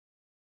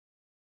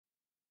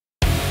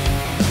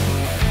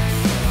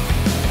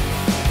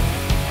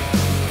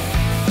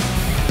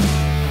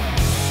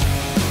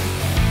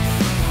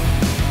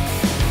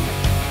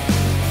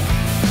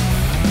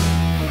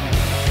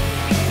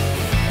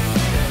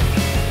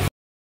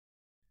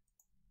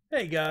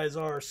Hey guys,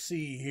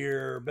 RC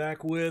here,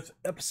 back with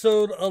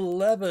episode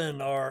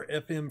 11, our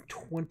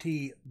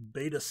FM20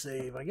 beta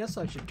save. I guess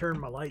I should turn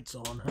my lights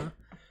on, huh?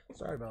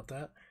 Sorry about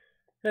that.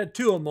 Had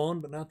two of them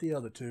on, but not the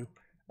other two.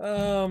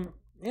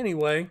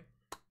 Anyway,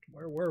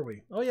 where were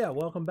we? Oh yeah,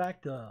 welcome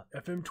back to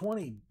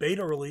FM20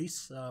 beta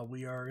release.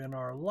 We are in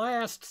our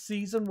last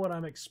season, what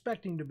I'm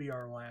expecting to be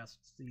our last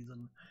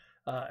season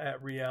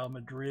at Real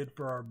Madrid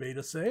for our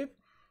beta save.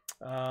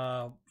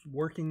 I'm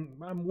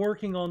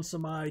working on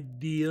some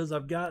ideas.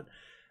 I've got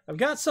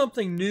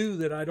something new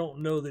that I don't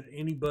know that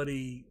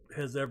anybody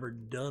has ever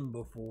done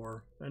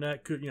before, and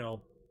that could,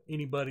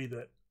 anybody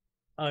that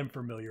I'm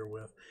familiar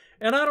with.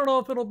 And I don't know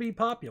if it'll be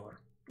popular.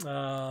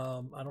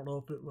 I don't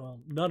know if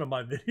none of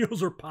my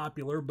videos are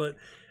popular, but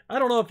I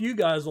don't know if you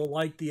guys will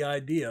like the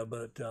idea.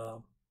 But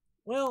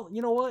well,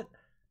 you know what?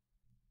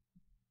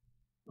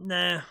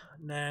 Nah.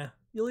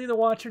 You'll either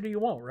watch it or you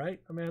won't,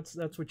 right? I mean,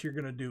 that's what you're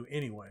gonna do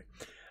anyway.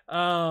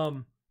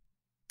 So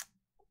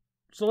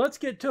let's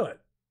get to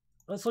it.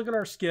 Let's look at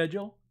our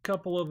schedule. A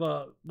couple of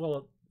a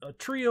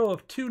trio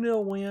of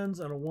 2-0 wins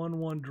and a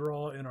 1-1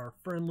 draw in our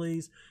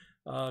friendlies.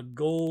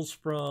 Goals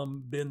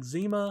from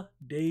Benzema,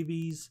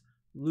 Davies,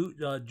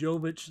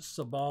 Jovic,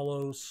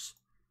 Ceballos,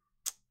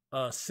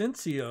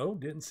 Asensio,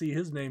 didn't see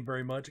his name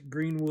very much,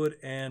 Greenwood,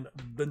 and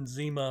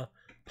Benzema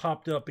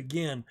popped up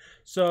again.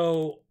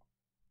 So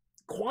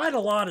quite a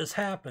lot has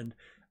happened.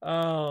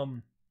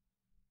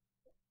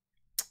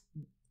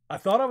 I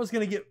thought I was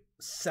going to get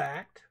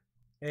sacked,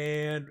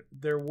 and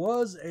there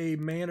was a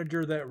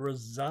manager that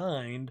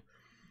resigned,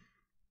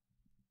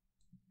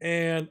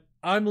 and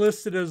I'm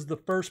listed as the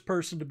first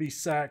person to be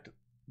sacked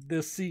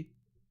this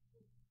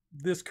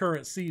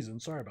current season.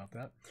 Sorry about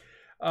that.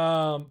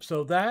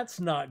 So that's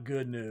not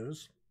good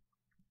news.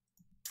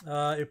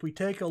 If we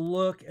take a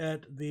look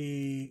at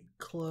the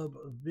club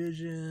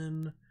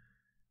vision,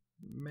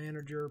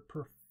 manager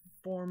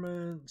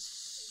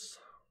performance.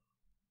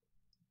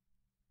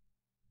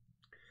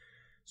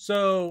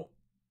 So,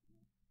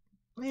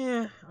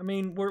 yeah, I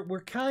mean,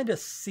 we're kind of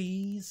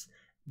C's,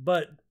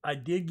 but I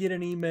did get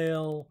an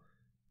email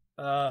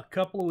a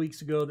couple of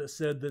weeks ago that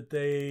said that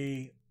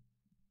they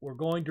were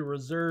going to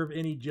reserve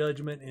any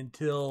judgment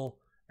until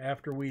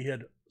after we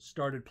had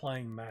started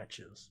playing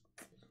matches.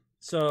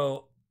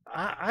 So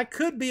I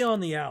could be on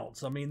the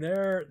outs. I mean,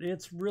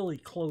 it's really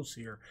close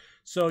here.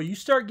 So you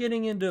start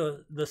getting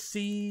into the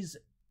C's,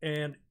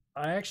 and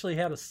I actually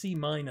had a C-,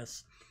 and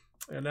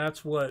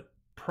that's what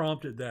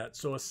prompted that.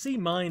 So a C-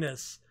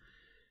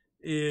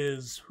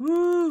 is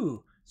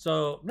whoo.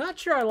 So not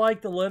sure I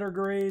like the letter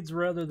grades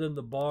rather than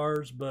the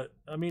bars, but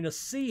I mean a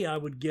C I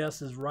would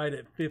guess is right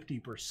at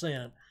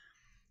 50%.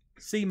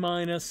 C-,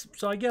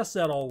 so I guess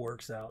that all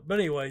works out. But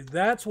anyway,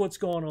 that's what's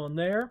going on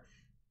there.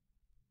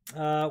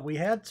 We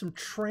had some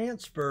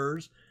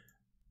transfers.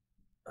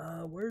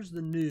 Where's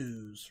the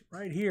news?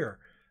 Right here.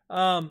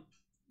 I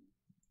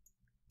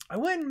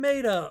went and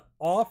made an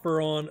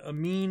offer on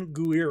Amin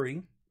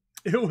Gouiri.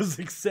 It was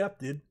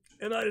accepted,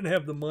 and I didn't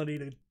have the money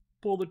to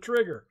pull the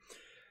trigger.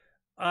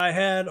 I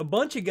had a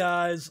bunch of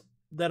guys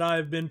that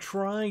I've been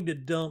trying to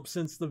dump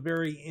since the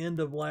very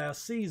end of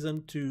last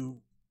season to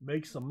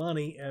make some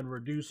money and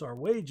reduce our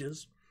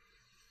wages,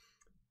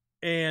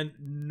 and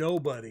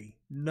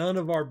none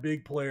of our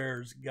big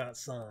players got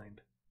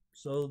signed.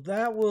 So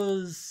that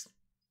was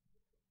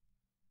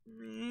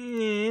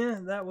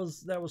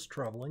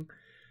troubling.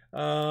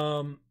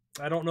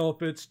 I don't know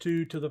if it's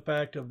due to the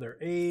fact of their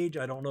age.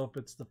 I don't know if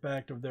it's the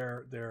fact of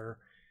their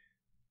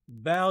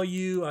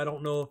value. I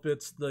don't know if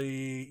it's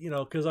the,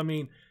 because I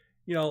mean,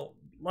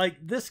 like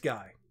this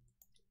guy,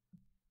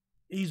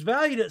 he's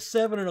valued at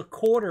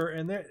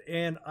 7.25,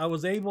 and I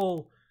was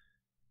able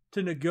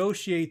to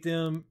negotiate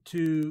them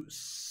to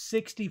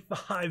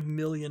 $65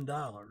 million.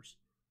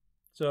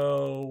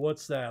 So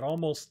what's that?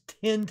 Almost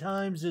 10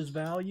 times his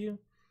value.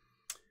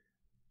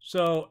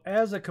 So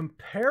as a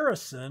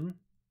comparison,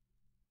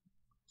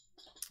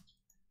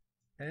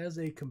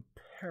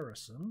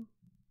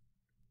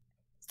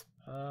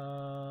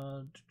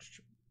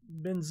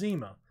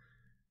 Benzema,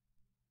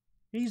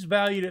 he's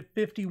valued at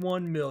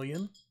 $51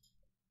 million.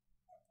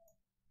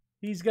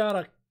 He's got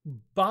a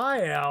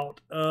buyout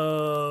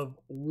of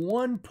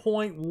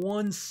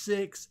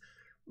 $1.16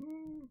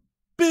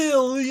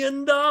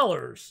 billion.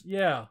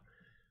 Yeah.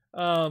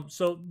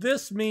 So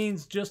this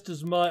means just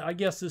as much. I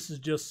guess this is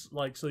just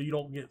like so you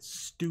don't get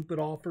stupid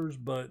offers,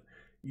 but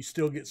you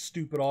still get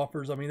stupid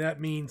offers. I mean,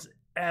 that means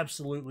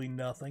absolutely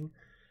nothing.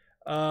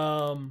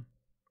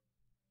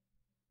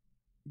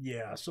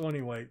 Yeah, so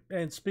anyway,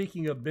 and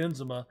speaking of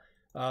Benzema,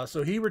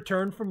 so he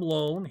returned from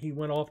loan. He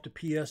went off to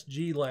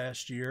PSG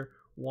last year,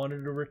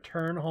 wanted to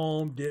return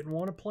home, didn't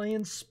want to play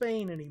in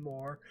Spain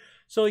anymore.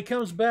 So he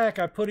comes back.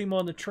 I put him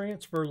on the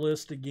transfer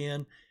list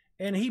again,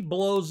 and he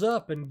blows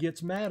up and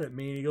gets mad at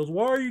me. And he goes,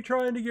 "Why are you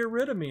trying to get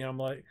rid of me?" I'm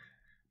like,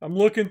 I'm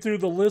looking through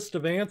the list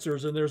of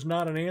answers, and there's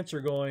not an answer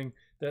going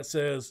that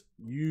says,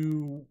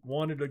 "You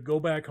wanted to go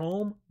back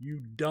home,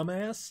 you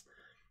dumbass."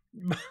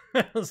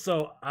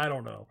 So I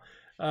don't know.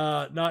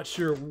 Not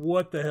sure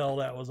what the hell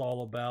that was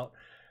all about.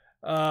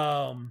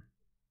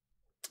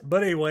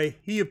 But anyway,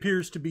 he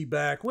appears to be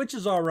back, which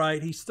is all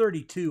right. He's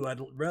 32. I'd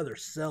rather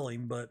sell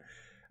him, but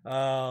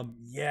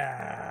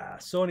yeah.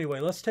 So anyway,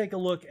 let's take a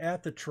look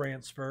at the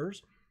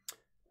transfers.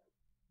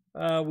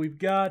 We've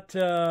got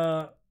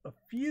a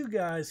few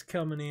guys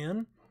coming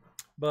in,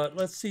 but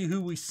let's see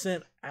who we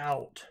sent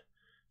out.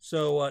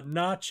 So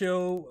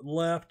Nacho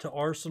left to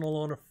Arsenal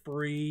on a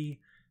free.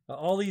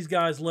 All these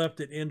guys left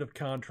at end of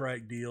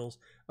contract deals.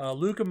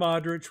 Luca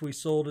Modric we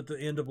sold at the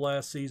end of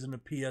last season to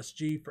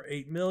PSG for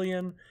 $8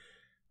 million.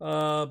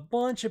 A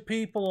bunch of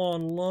people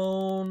on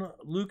loan.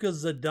 Luca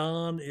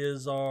Zidane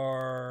is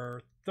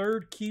our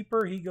third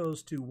keeper. He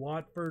goes to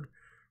Watford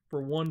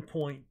for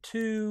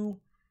 1.2.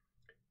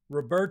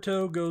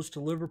 Roberto goes to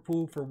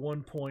Liverpool for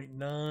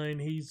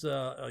 1.9. He's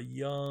a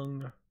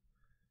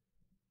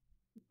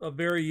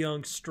very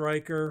young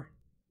striker.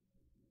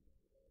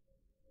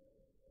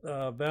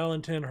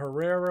 Valentin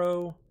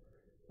Herrero,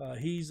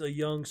 he's a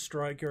young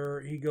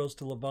striker. He goes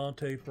to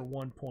Levante for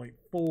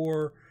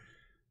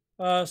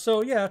 1.4.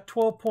 So yeah,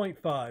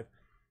 12.5.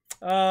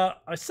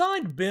 I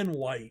signed Ben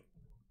White.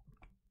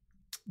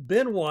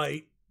 Ben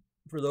White,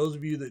 for those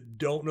of you that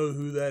don't know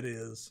who that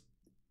is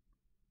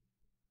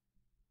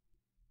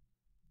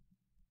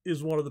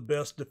one of the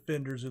best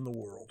defenders in the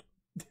world.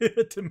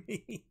 to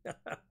me.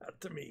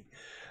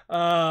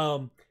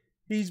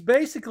 He's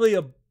basically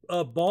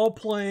a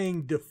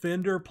ball-playing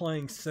defender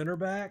playing center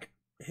back.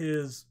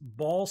 His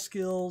ball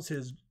skills,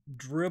 his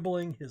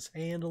dribbling, his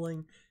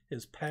handling,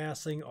 his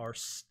passing are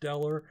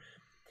stellar.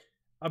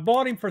 I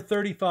bought him for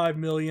 $35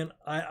 million.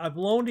 I've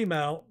loaned him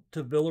out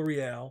to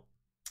Villarreal,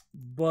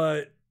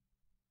 but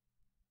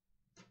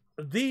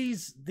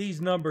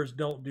these numbers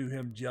don't do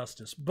him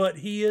justice. But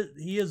he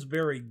is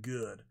very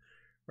good,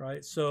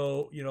 right?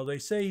 So, you know, they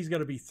say he's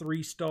going to be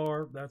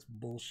 3-star. That's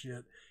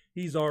bullshit.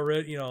 He's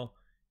already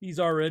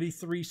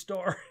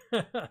 3-star.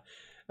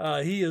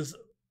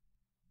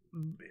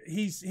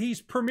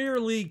 He's Premier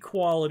League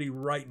quality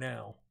right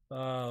now.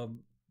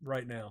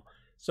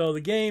 So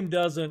the game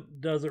doesn't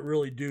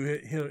really do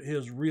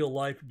his real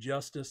life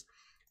justice.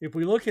 If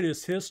we look at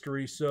his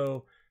history,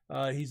 so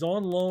he's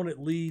on loan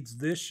at Leeds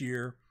this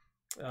year.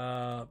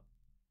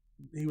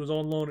 He was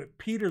on loan at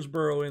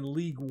Peterborough in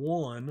League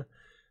One.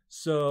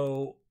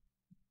 So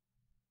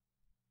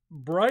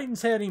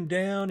Brighton's had him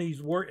down. He's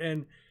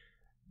and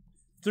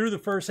through the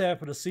first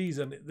half of the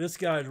season, this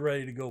guy's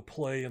ready to go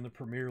play in the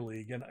Premier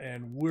League,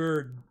 and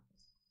we're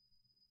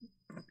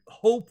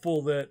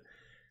hopeful that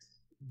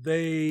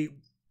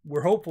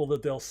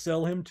they'll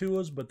sell him to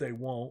us, but they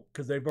won't,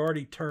 because they've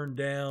already turned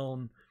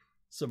down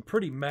some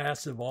pretty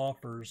massive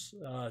offers,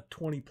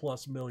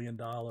 $20+ million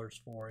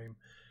for him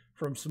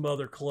from some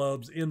other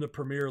clubs in the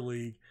Premier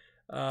League.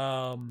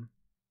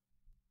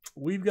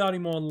 We've got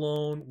him on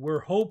loan. We're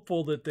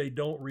hopeful that they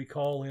don't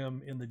recall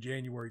him in the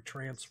January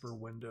transfer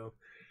window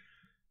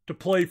to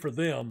play for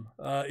them.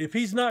 If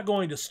he's not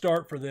going to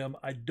start for them,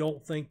 I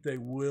don't think they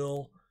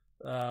will.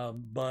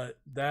 But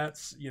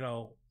that's, you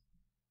know,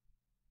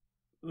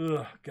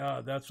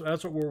 God, that's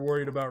what we're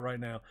worried about right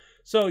now.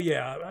 So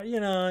yeah,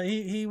 you know,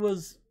 he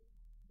was,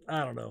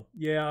 I don't know.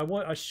 Yeah,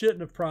 I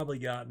shouldn't have probably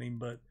gotten him,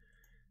 but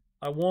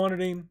I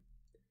wanted him.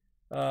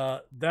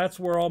 That's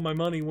where all my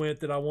money went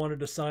that I wanted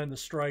to sign the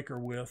striker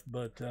with.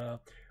 But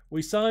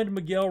we signed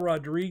Miguel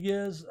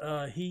Rodriguez.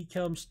 He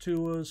comes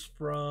to us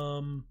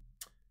from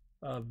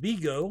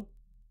Vigo.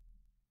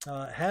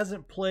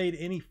 Hasn't played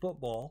any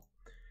football,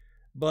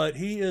 but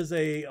he is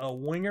a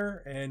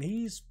winger, and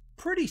he's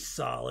pretty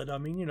solid. I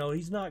mean, you know,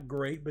 he's not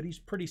great, but he's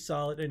pretty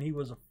solid, and he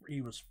was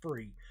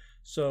free.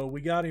 So we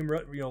got him,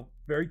 you know,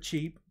 very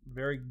cheap,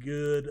 very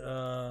good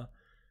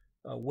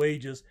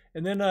wages.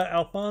 And then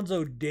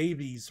Alphonso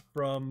Davies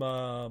from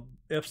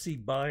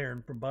FC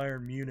Bayern, from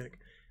Bayern Munich.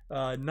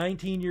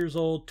 19 years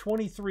old,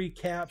 23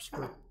 caps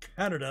for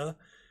Canada,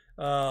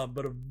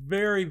 but a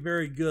very,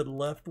 very good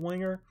left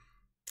winger.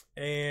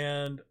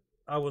 And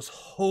I was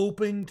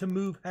hoping to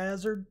move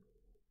Hazard.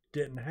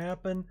 Didn't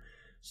happen.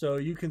 So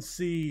you can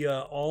see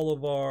all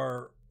of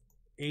our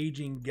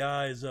aging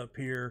guys up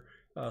here.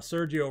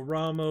 Sergio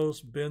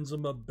Ramos,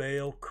 Benzema,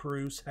 Bale,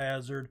 Cruz,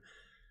 Hazard.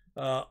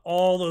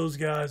 All those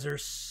guys are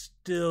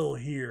still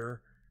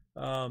here.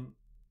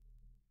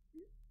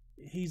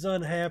 He's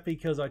unhappy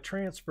because I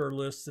transfer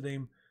listed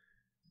him.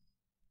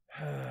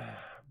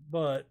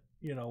 But,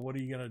 you know, what are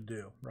you going to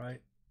do, right?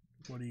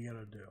 What are you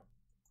going to do?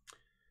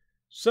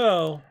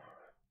 So,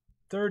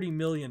 $30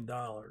 million.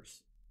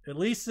 At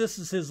least this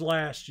is his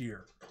last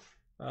year.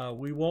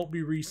 We won't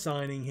be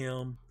re-signing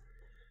him.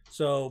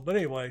 So, but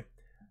anyway,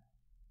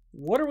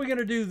 what are we going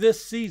to do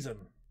this season?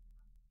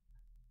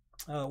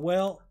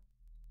 Well,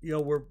 you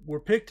know, we're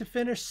picked to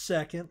finish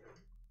second,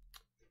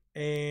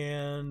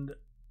 and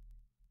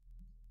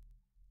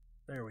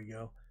there we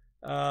go.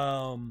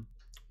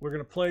 We're going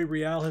to play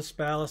Real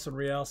Hispalis and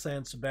Real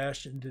San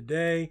Sebastian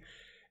today.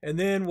 And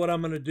then what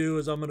I'm going to do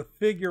is I'm going to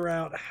figure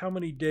out how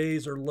many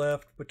days are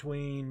left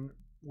between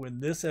when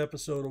this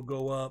episode will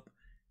go up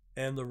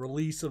and the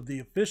release of the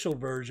official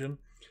version.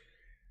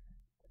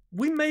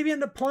 we maybe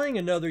end up playing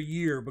another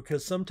year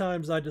because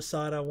sometimes I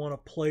decide I want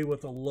to play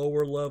with a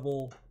lower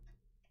level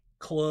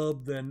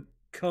club than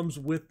comes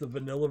with the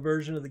vanilla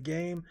version of the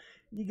game.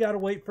 You got to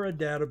wait for a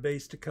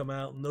database to come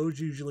out, and those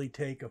usually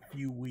take a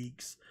few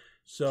weeks.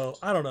 So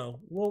I don't know.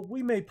 Well,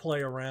 we may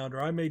play around,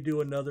 or I may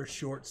do another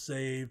short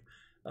save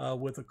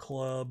with a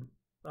club.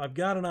 I've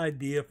got an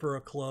idea for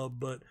a club,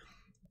 but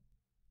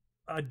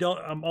I've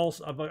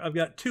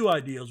got two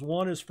ideas.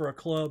 One is for a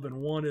club, and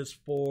one is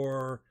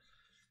for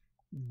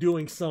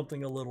doing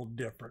something a little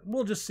different.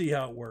 We'll just see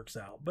how it works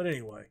out. But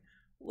anyway,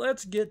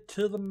 let's get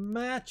to the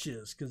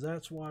matches, because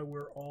that's why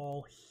we're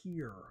all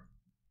here.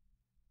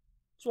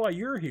 That's why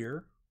you're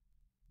here,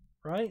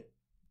 right?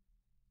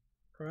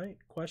 Right?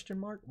 Question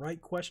mark?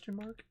 Right? Question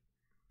mark?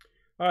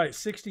 All right,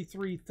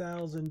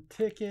 63,000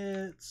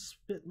 tickets,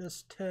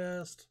 fitness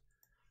test,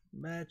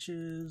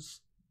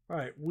 matches. All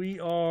right, we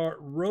are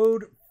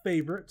road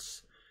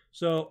favorites.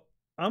 So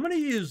I'm going to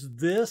use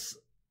this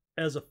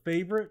as a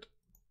favorite,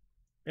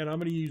 and I'm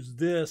going to use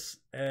this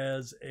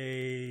as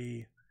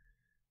a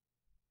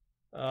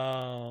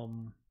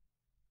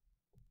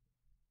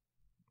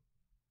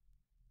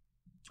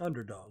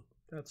underdog.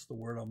 That's the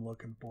word I'm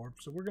looking for.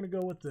 So we're going to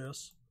go with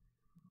this.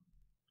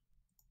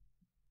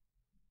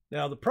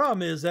 Now, the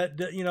problem is that,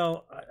 you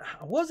know,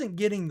 I wasn't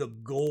getting the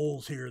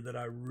goals here that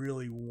I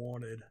really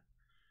wanted.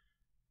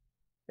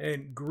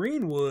 And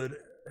Greenwood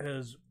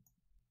has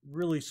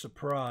really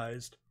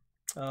surprised.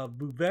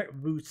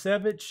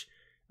 Vucevic,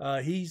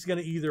 he's going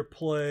to either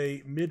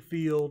play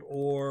midfield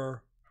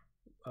or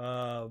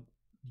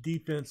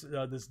defense,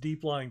 this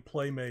deep-lying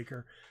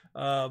playmaker.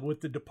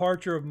 With the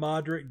departure of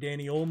Modric,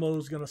 Danny Olmo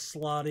is going to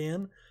slot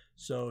in.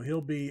 So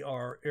he'll be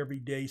our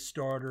everyday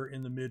starter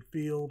in the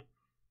midfield.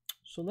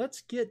 So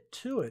let's get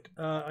to it.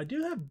 I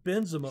do have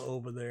Benzema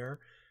over there.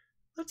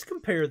 Let's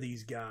compare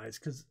these guys,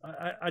 because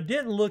I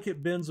didn't look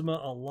at Benzema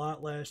a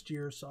lot last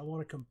year, so I want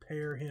to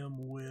compare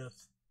him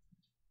with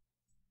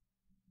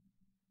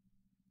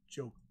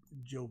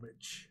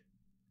Jovic.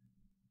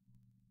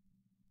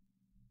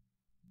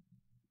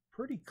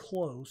 Pretty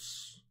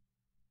close.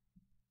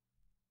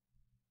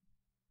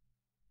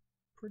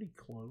 Pretty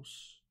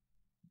close.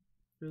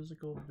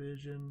 Physical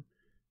vision.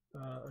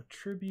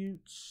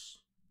 Attributes.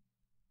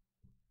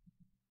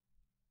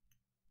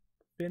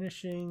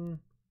 Finishing.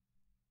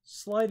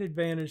 Slight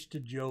advantage to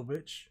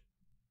Jovic.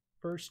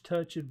 First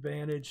touch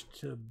advantage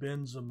to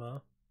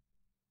Benzema.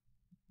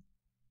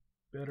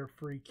 Better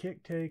free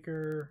kick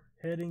taker.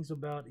 Heading's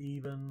about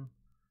even.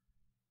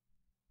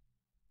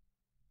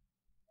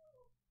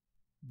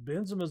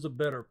 Benzema's a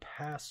better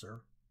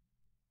passer.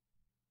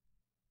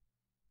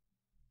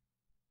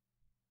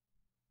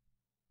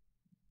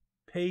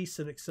 Pace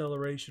and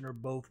acceleration are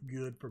both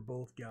good for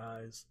both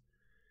guys.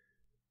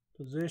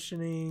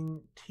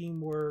 Positioning,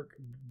 teamwork,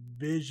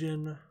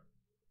 vision.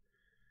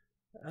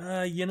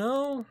 You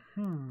know,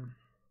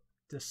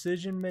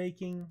 decision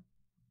making,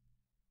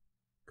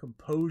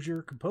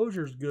 composure.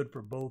 Composure is good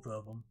for both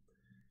of them.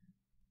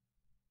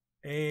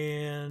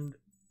 And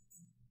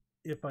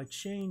if I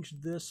change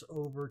this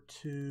over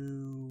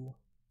to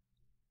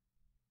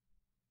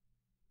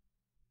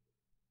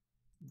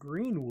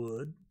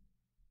Greenwood,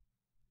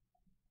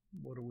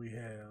 what do we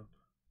have?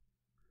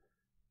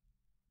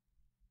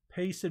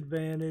 Pace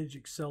advantage,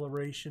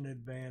 acceleration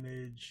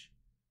advantage,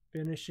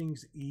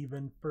 finishing's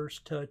even,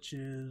 first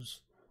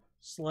touches,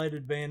 slight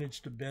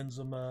advantage to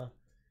Benzema,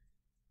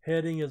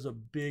 heading is a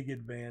big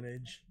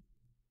advantage,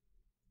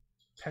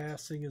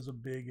 passing is a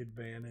big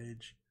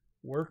advantage,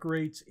 work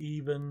rate's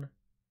even,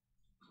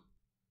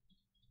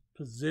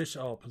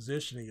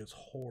 positioning is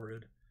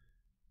horrid.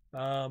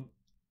 You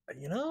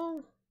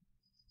know,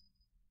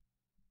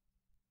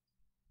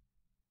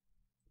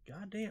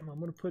 goddamn, I'm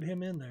going to put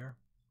him in there.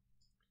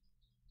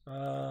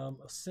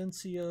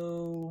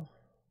 Asensio,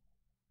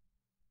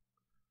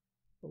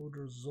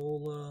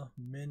 Odriozola,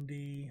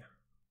 Mendy.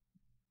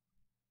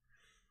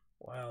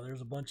 Wow,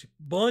 there's a bunch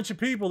of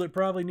people that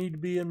probably need to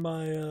be in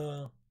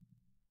my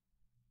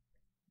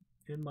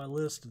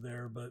list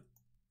there, but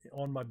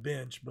on my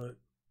bench. But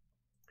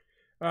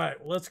all right,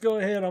 let's go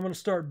ahead. I'm going to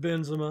start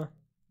Benzema.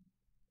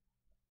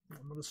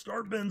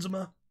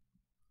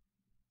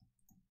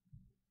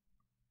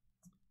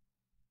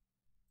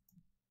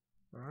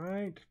 All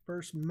right,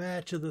 first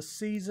match of the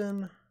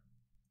season.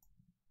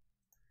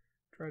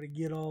 Try to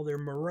get all their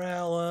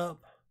morale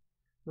up.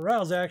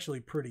 Morale's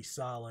actually pretty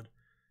solid.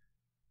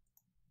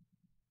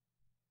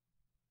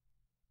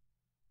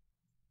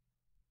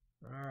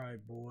 All right,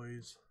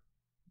 boys.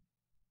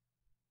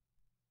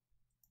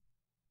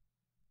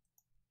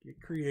 Get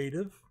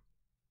creative.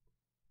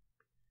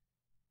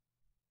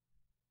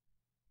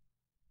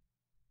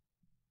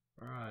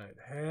 All right,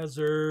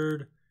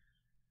 Hazard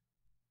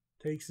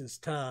takes his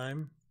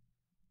time.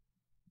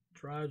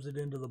 Drives it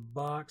into the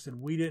box,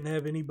 and we didn't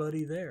have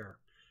anybody there.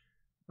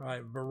 All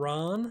right,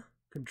 Varane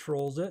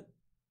controls it.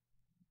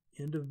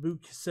 Into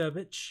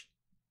Vucevic.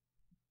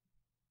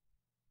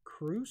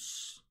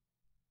 Cruz.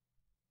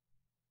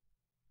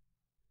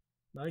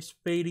 Nice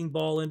fading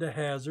ball into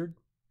Hazard.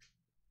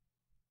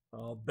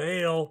 Oh,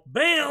 Bale.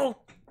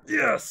 Bale!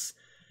 Yes.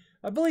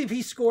 I believe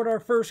he scored our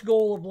first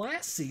goal of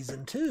last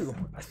season, too.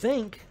 I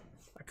think.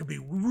 I could be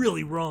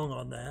really wrong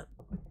on that.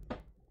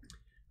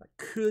 I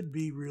could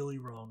be really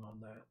wrong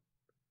on that.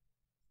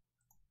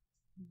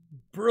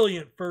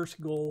 Brilliant first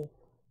goal.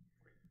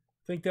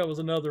 I think that was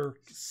another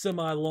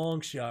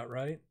semi-long shot,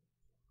 right?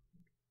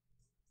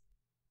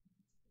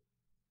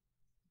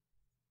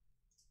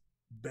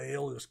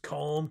 Bale is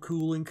calm,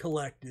 cool, and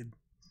collected.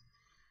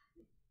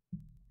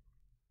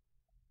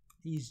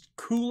 He's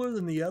cooler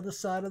than the other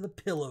side of the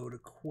pillow, to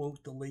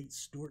quote the late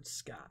Stuart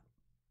Scott.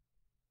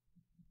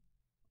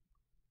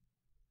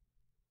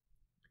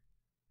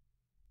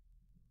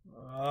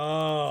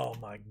 Oh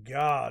my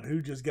God,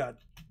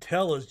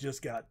 Tella's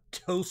just got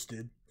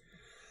toasted.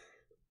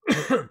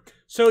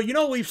 So, you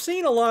know, we've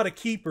seen a lot of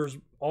keepers,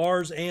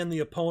 ours and the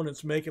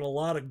opponents, making a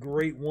lot of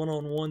great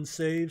one-on-one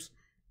saves.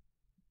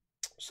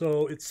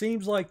 So it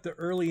seems like the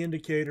early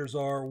indicators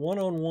are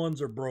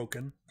one-on-ones are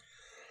broken.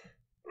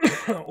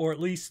 Or at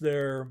least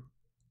they're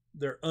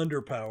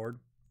underpowered.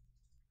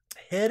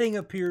 Heading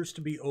appears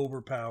to be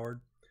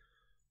overpowered.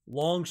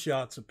 Long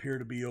shots appear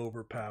to be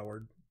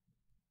overpowered.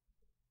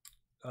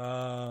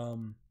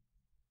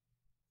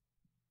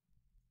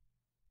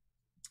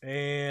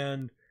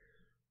 And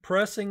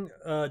pressing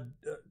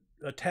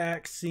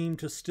attacks seem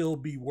to still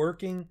be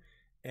working,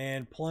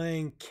 and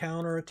playing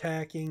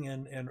counter-attacking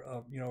and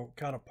you know,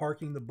 kind of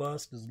parking the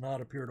bus does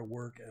not appear to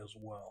work as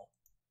well.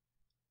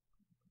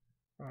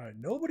 All right,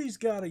 nobody's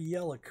got a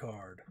yellow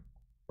card.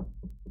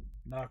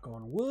 Knock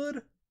on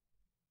wood.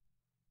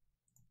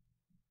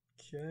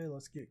 Okay,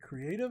 let's get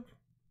creative.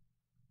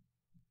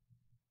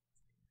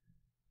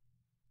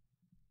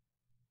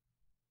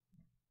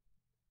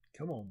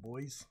 Come on,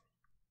 boys.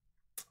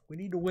 We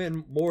need to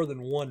win more than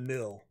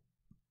 1-0.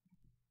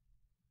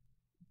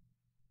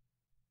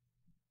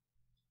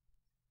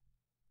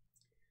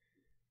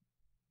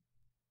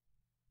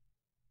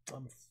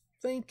 I'm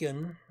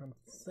thinking.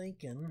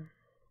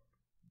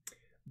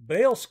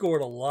 Bale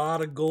scored a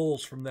lot of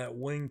goals from that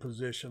wing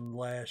position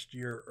last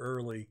year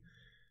early,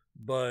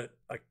 but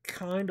I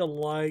kind of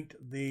liked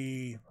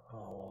the,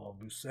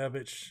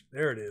 Vucevic.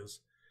 There it is.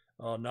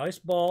 Nice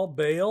ball,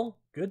 Bale.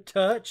 Good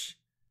touch.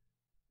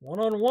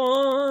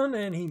 One-on-one,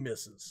 and he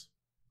misses.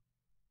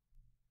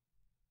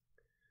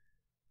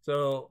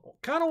 So,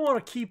 kind of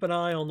want to keep an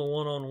eye on the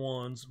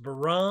one-on-ones.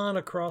 Varane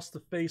across the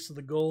face of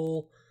the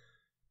goal.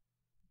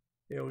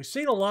 You know, we've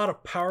seen a lot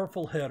of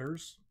powerful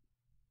headers.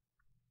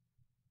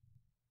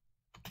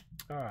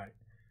 All right.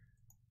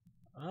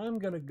 I'm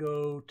going to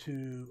go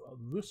to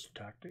this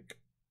tactic.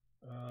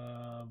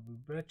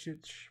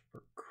 Vucevic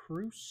for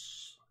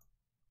Cruz.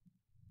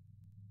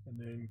 And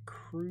then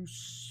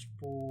Cruz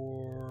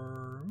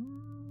for...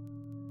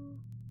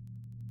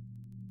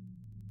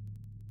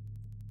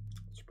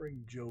 Let's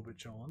bring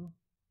Jovic on.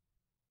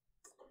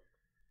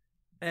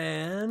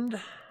 And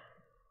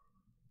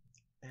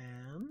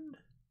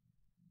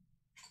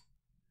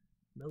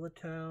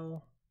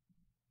Militao.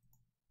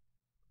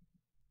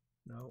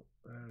 No,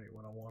 that ain't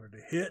what I wanted to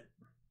hit.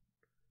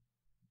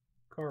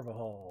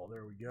 Carvajal,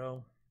 there we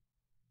go.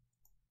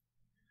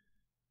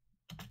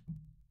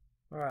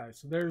 All right,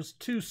 so there's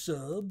 2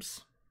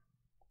 subs.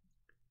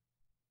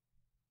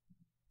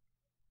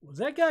 Was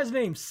that guy's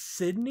name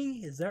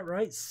Sydney? Is that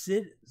right?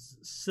 Sydney?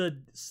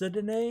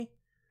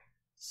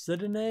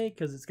 Sydney,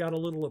 because it's got a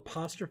little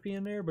apostrophe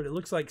in there, but it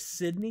looks like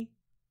Sydney.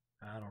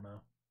 I don't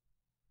know.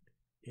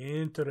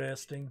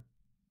 Interesting.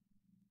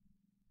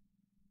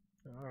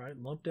 All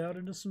right, lumped out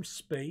into some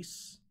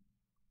space.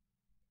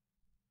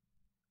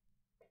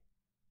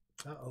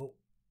 Uh-oh.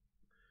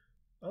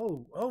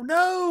 Oh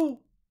no!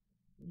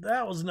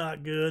 That was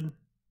not good.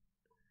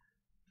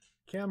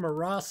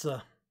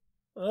 Camarasa.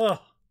 Ugh.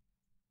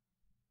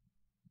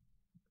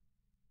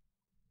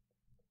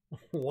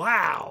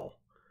 Wow.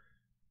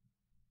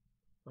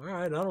 All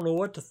right, I don't know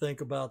what to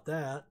think about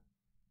that.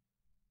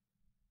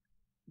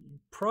 You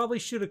probably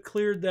should have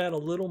cleared that a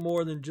little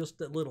more than just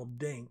that little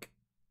dink.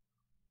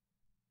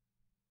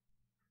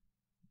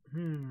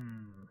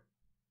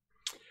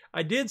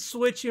 I did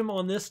switch him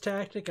on this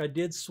tactic. I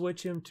did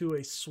switch him to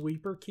a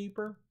sweeper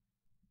keeper.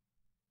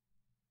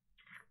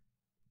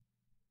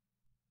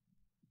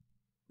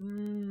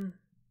 I'm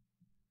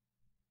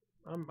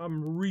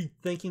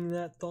rethinking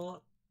that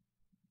thought.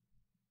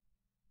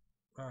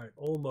 All right,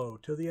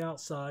 Olmo to the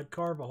outside.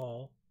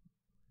 Carvajal.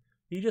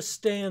 He just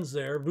stands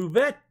there.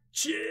 Vucevic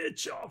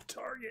off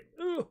target.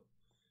 Ugh.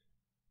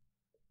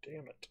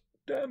 Damn it.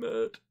 Damn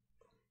it.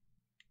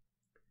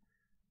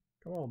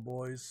 Come on,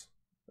 boys.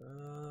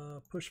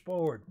 Push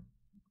forward.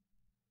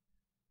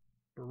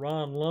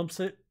 Varane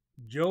lumps it.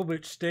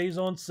 Jovic stays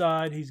on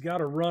side. He's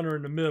got a runner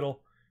in the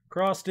middle.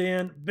 Crossed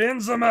in.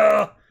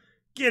 Benzema!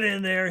 Get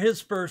in there. His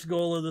first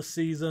goal of the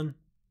season.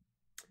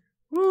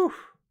 Woo!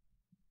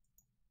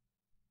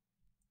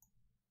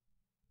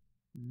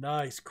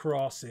 Nice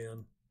cross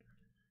in.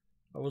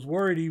 I was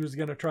worried he was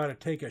going to try to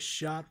take a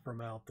shot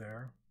from out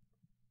there.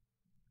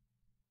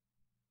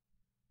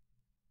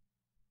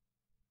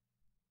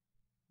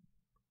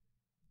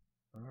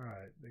 All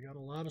right, they got a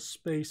lot of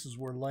spaces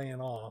we're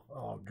laying off.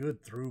 Oh,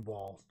 good through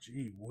ball.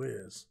 Gee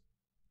whiz.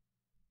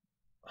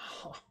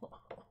 Oh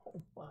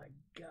my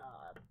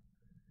God.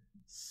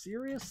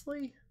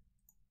 Seriously?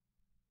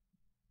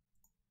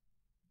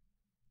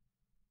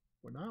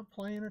 We're not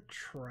playing a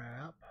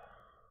trap.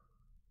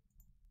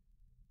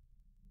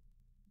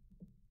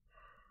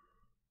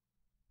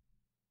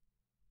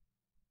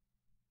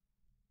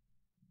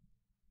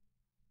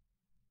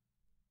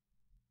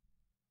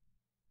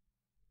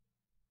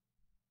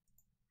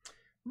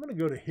 I'm going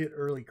to go to hit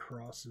early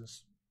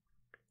crosses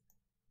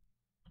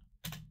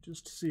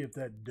just to see if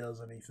that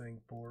does anything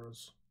for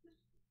us.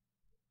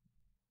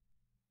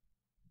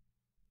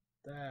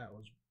 That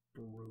was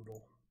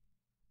brutal.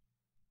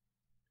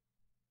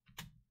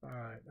 All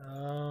right.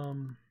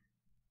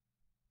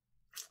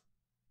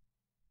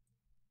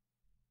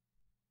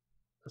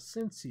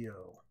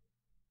 Asensio.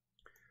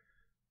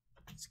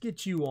 Let's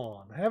get you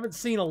on. I haven't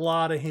seen a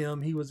lot of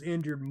him. He was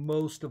injured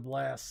most of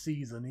last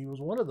season. He was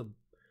one of the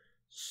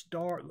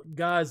star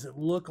guys that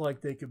looked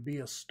like they could be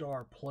a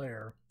star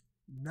player.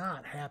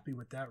 Not happy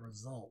with that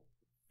result,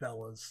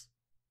 fellas.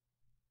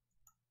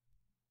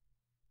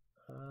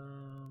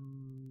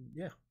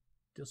 Yeah,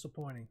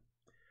 disappointing.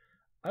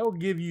 I will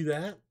give you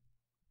that.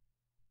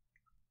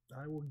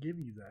 I will give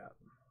you that.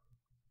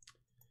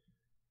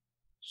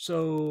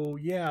 So,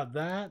 yeah,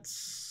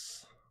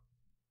 that's...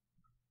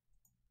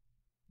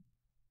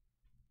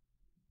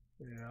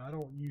 Yeah, I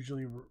don't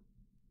usually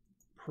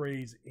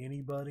praise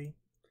anybody.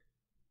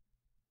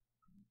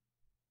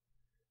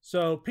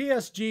 So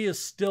PSG is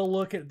still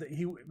looking.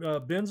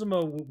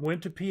 Benzema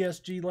went to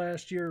PSG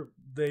last year.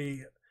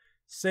 They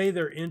say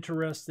they're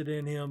interested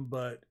in him,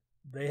 but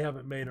they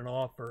haven't made an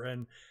offer.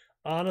 And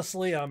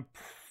honestly, I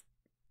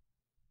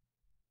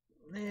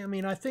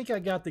think I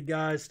got the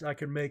guys I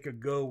can make a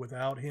go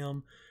without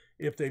him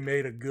if they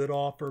made a good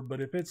offer.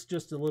 But if it's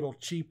just a little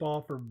cheap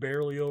offer,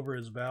 barely over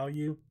his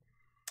value,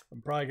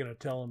 I'm probably going to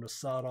tell him to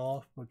sod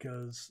off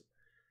because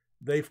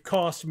they've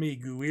cost me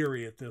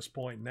Guiri at this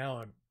point. Now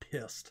I'm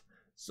pissed.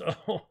 So,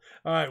 all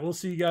right, we'll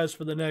see you guys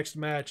for the next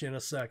match in a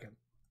second.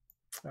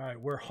 All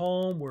right, we're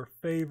home. We're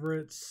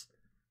favorites.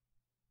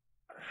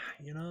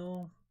 You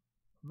know,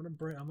 I'm gonna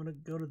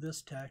go to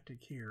this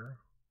tactic here.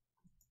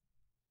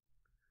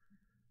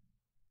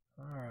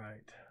 All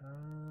right.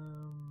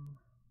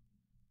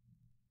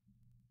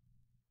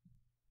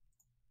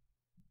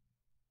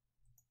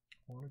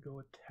 I want to go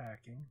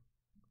attacking.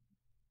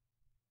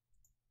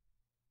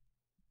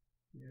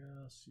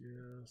 Yes,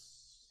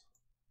 yes.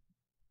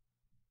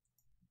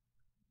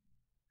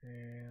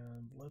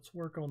 And let's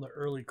work on the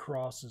early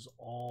crosses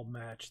all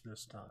match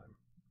this time.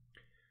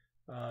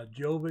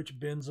 Jovic,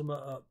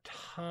 Benzema up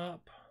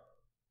top.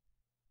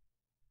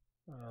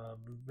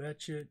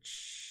 Bubecic.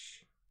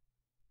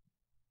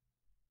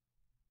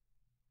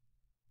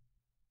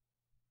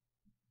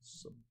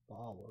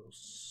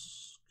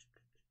 Ceballos.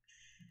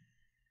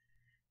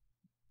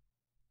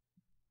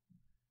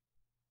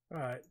 All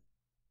right.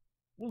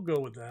 We'll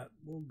go with that.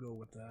 We'll go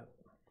with that.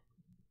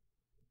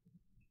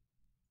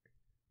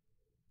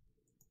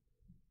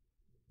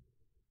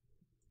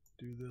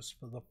 Do this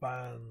for the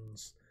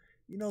fans.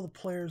 You know the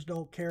players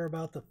don't care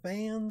about the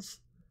fans.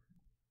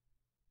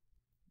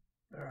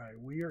 All right,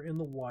 we are in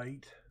the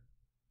white.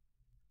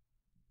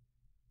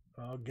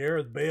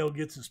 Gareth Bale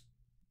gets his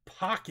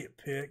pocket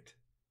picked.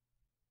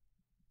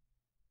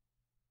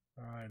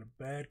 All right,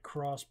 a bad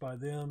cross by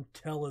them.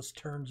 Telles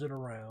turns it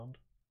around.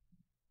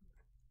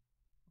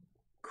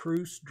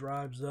 Kroos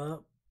drives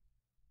up.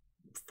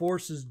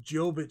 Forces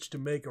Jovic to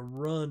make a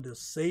run to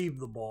save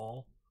the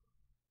ball.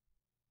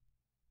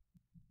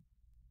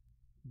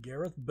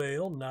 Gareth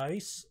Bale,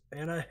 nice.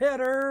 And a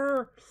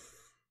header.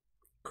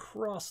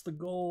 Cross the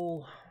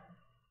goal.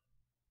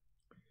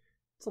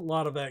 It's a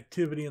lot of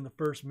activity in the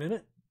first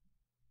minute.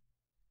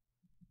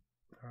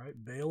 All right,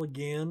 Bale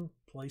again.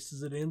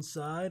 Places it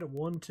inside. A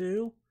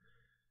 1-2.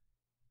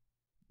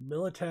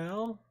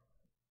 Militao.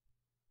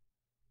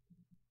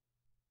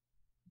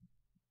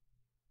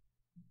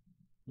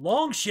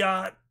 Long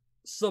shot.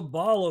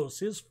 Ceballos,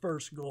 his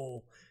first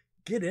goal.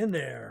 Get in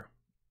there.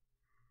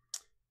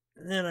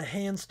 And then a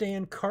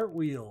handstand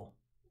cartwheel.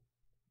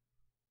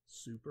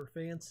 Super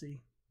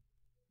fancy.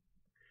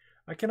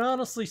 I can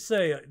honestly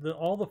say that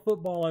all the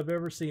football I've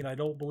ever seen, I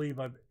don't believe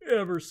I've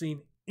ever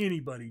seen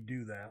anybody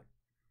do that.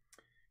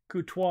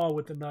 Courtois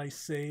with a nice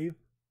save.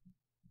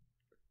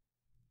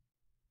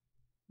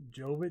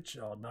 Jovic,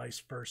 oh, nice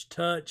first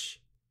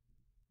touch.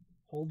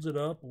 Holds it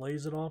up,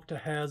 lays it off to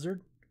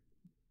Hazard.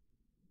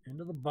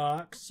 Into the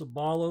box.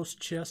 Ceballos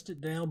chest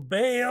it down.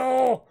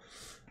 Bale!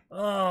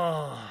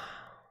 Oh,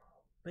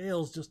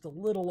 Bale's just a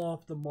little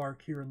off the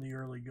mark here in the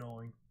early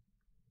going.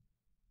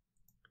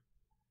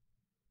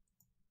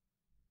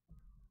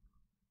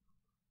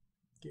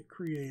 Get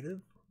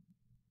creative.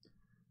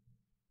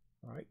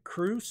 All right,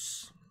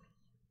 Kroos.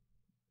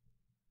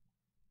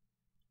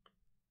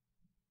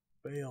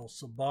 Bale,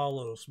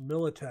 Ceballos,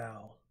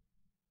 Militao.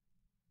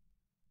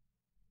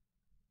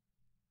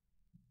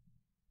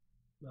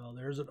 Now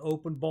there's an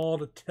open ball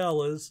to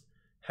Telles.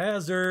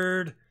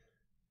 Hazard.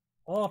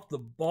 Off the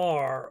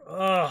bar.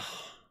 Ugh.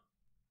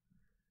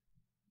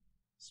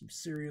 Some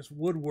serious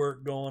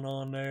woodwork going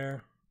on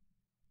there.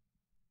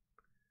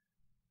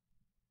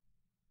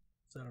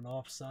 Is that an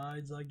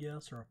offsides, I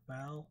guess, or a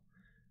foul?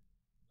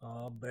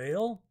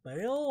 Bale.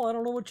 Bale, I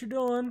don't know what you're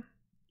doing.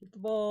 Get the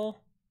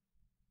ball.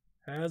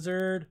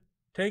 Hazard.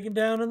 Taken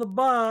down in the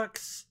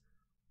box.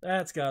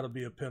 That's got to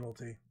be a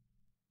penalty.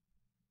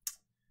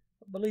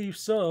 I believe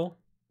so.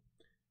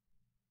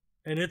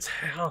 And it's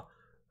how.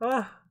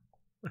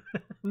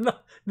 No,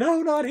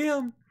 not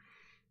him.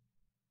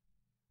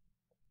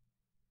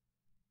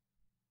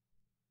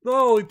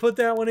 Oh, he put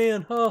that one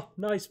in. Oh,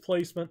 nice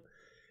placement.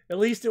 At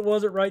least it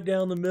wasn't right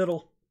down the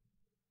middle.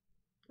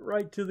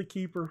 Right to the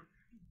keeper.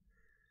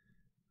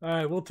 All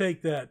right, we'll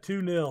take that.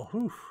 2-0.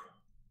 Whew.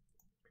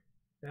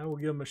 Now we'll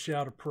give him a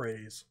shout of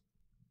praise.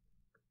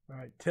 All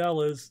right,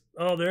 Tellez.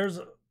 Oh, there's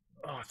a...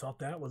 Oh, I thought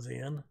that was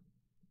in.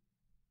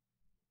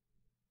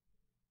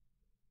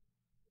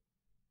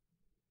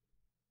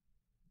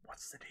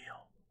 What's the deal?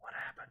 What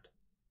happened?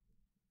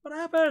 What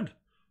happened?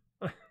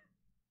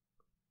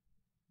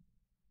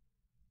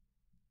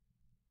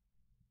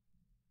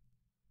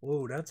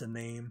 Whoa, that's a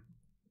name.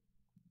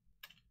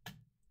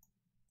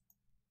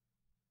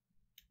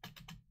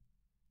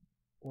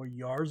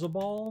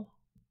 Oyarzabal?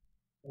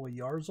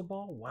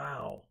 Oyarzabal?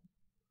 Wow.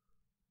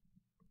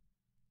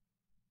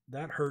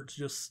 That hurts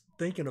just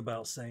thinking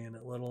about saying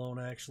it, let alone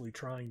actually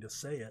trying to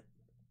say it.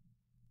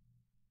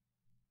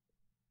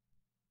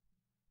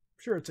 I'm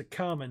sure it's a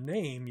common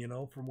name, you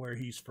know, from where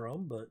he's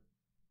from, but...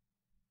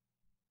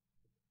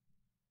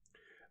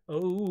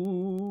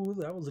 Oh,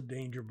 that was a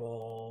danger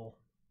ball.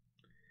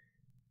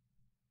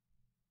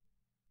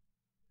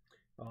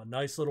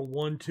 Nice little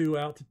 1-2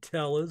 out to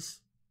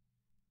Tellez.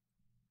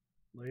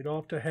 Laid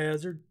off to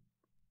Hazard.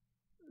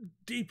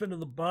 Deep into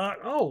the box.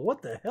 Oh,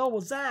 what the hell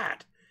was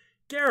that?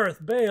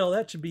 Gareth Bale,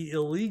 that should be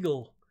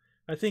illegal.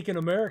 I think in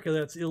America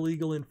that's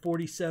illegal in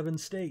 47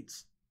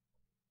 states.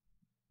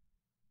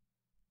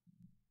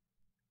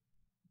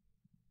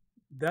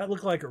 That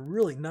looked like a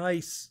really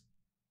nice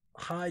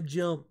high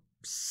jump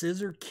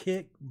scissor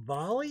kick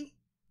volley.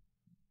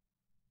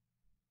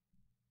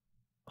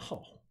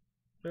 Oh,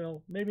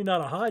 well, maybe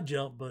not a high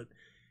jump, but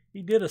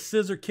he did a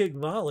scissor kick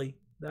volley.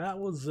 That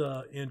was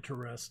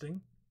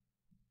interesting.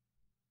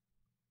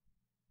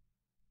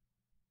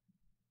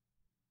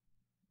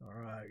 All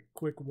right,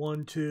 quick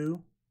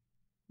 1-2.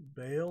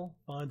 Bale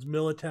finds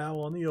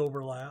Militao on the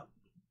overlap.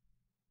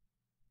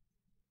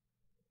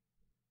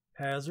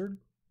 Hazard.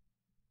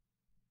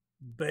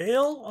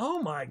 Bale.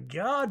 Oh my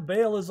God,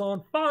 Bale is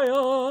on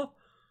fire.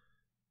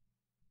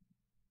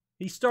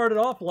 He started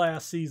off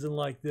last season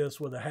like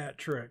this with a hat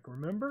trick,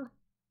 remember?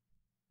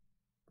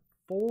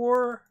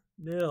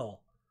 4-0.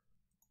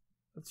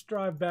 Let's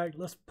drive back.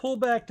 Let's pull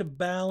back to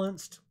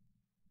balanced.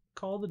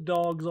 Call the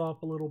dogs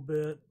off a little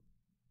bit.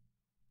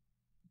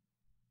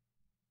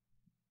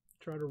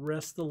 Try to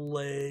rest the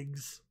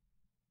legs.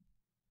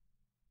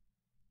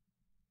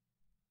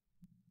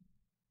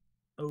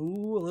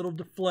 Oh, a little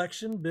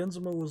deflection.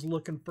 Benzema was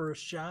looking for a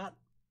shot.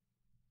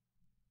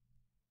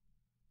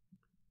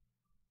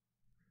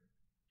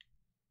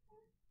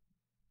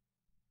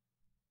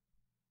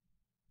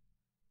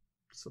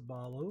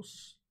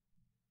 Ceballos.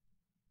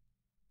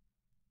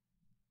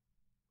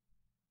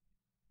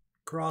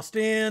 Crossed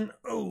in.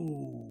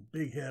 Oh,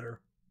 big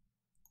header.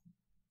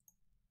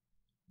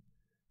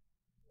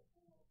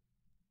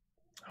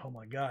 Oh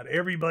my God,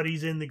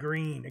 everybody's in the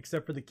green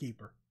except for the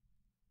keeper.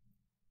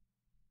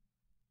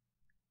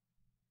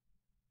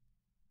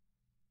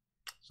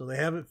 So they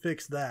haven't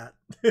fixed that.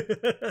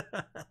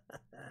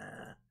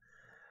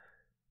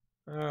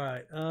 All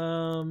right.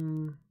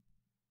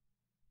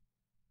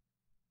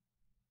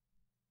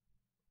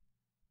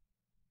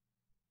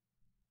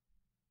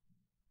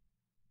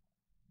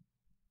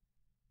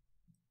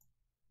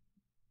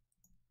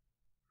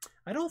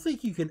 I don't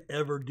think you can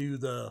ever do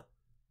the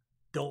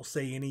don't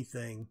say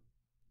anything,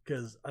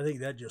 because I think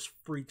that just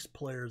freaks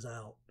players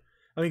out.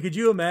 I mean, could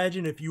you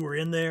imagine if you were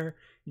in there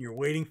and you're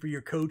waiting for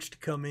your coach to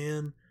come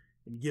in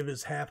and give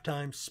his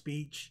halftime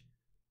speech,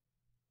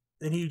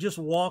 and he just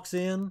walks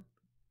in,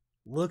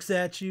 looks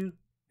at you,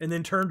 and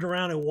then turns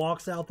around and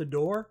walks out the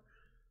door?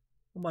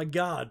 Oh my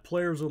God,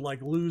 players would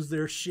like lose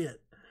their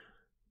shit.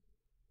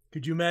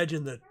 Could you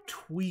imagine the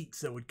tweets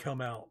that would come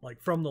out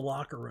like from the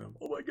locker room?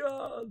 Oh my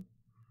God,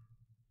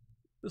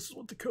 this is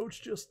what the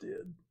coach just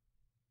did.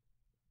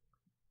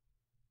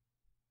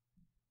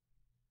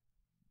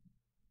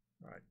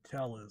 All right,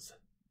 Tellez,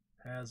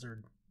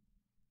 Hazard.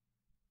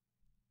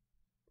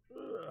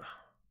 Ugh.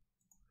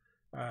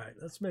 All right,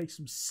 let's make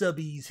some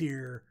subbies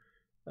here.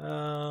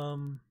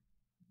 Gareth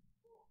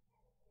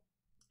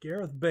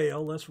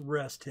Bale, let's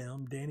rest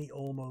him. Danny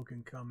Olmo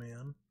can come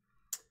in.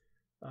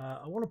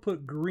 I want to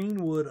put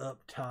Greenwood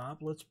up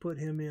top. Let's put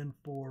him in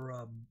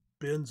for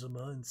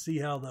Benzema and see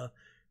how the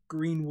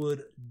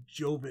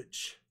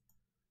Greenwood-Jovic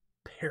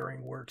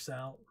pairing works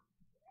out.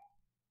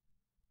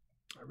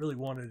 I really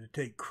wanted to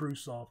take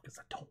Cruz off because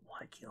I don't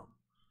like him.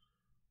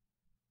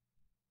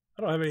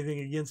 I don't have anything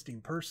against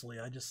him personally.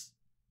 I just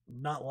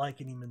not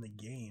liking him in the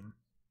game.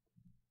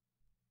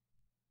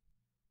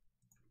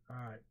 All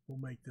right, we'll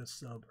make this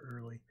sub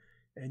early.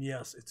 And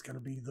yes, it's going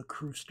to be the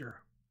Crewster.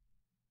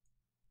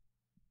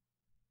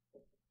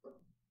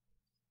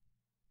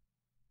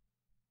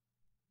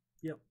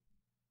 Yep.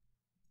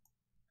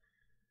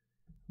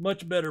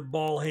 Much better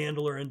ball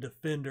handler and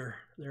defender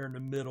there in the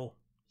middle.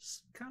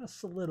 Kind of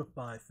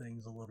solidify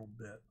things a little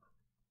bit.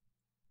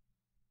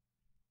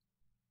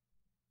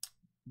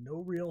 No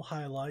real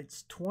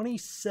highlights.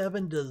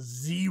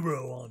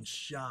 27-0 on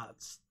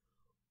shots.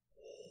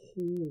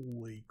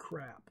 Holy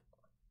crap.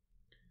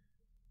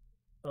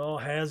 Oh,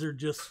 Hazard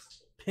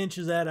just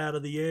pinches that out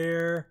of the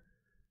air.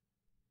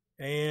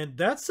 And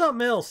that's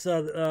something else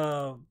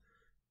that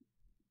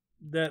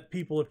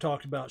people have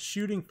talked about.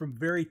 Shooting from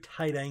very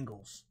tight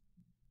angles.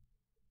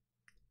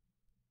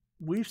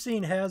 We've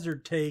seen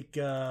Hazard take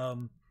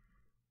 2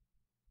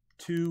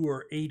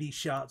 or 80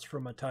 shots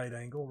from a tight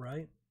angle,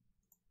 right?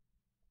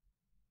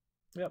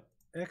 Yep.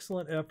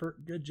 Excellent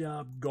effort. Good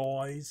job,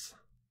 guys.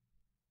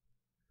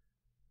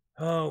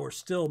 Oh, we're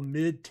still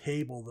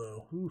mid-table,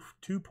 though. Oof,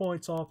 2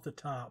 points off the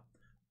top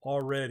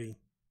already.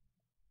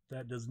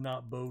 That does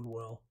not bode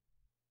well.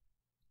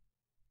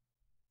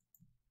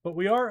 But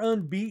we are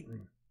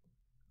unbeaten.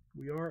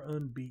 We are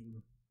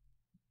unbeaten.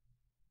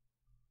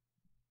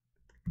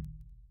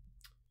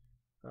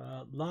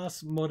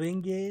 Las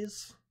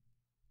Moringues.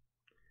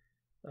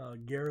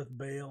 Gareth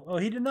Bale. Oh,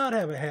 he did not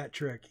have a hat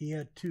trick. He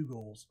had 2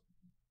 goals.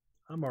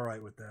 I'm all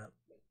right with that.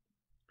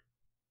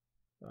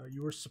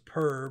 You were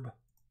superb.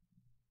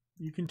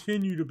 You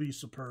continue to be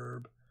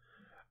superb.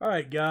 All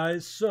right,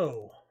 guys.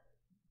 So,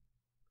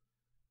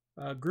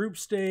 group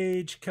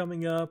stage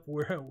coming up.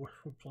 We're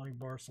playing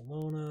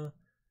Barcelona.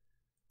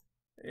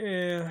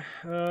 Yeah.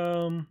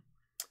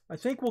 I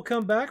think we'll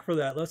come back for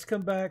that. Let's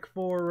come back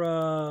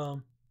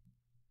for...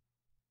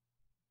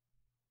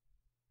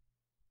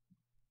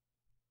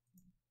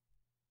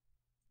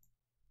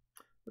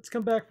 let's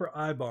come back for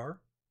Ibar.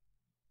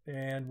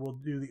 And we'll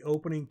do the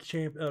opening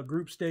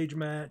group stage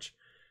match.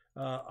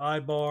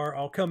 Ibar.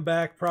 I'll come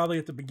back probably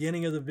at the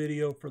beginning of the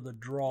video for the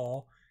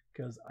draw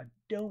because I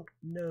don't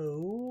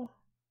know.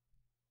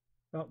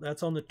 Oh,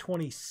 that's on the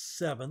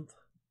 27th.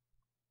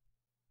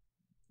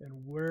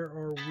 And where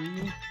are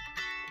we?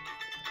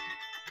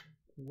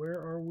 Where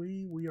are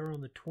we? We are on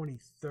the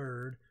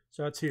 23rd.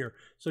 So that's here.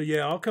 So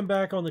yeah, I'll come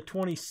back on the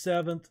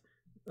 27th,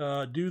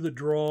 do the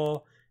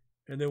draw,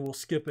 and then we'll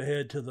skip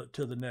ahead to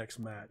the next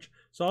match.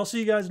 So I'll see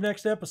you guys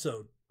next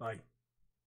episode. Bye.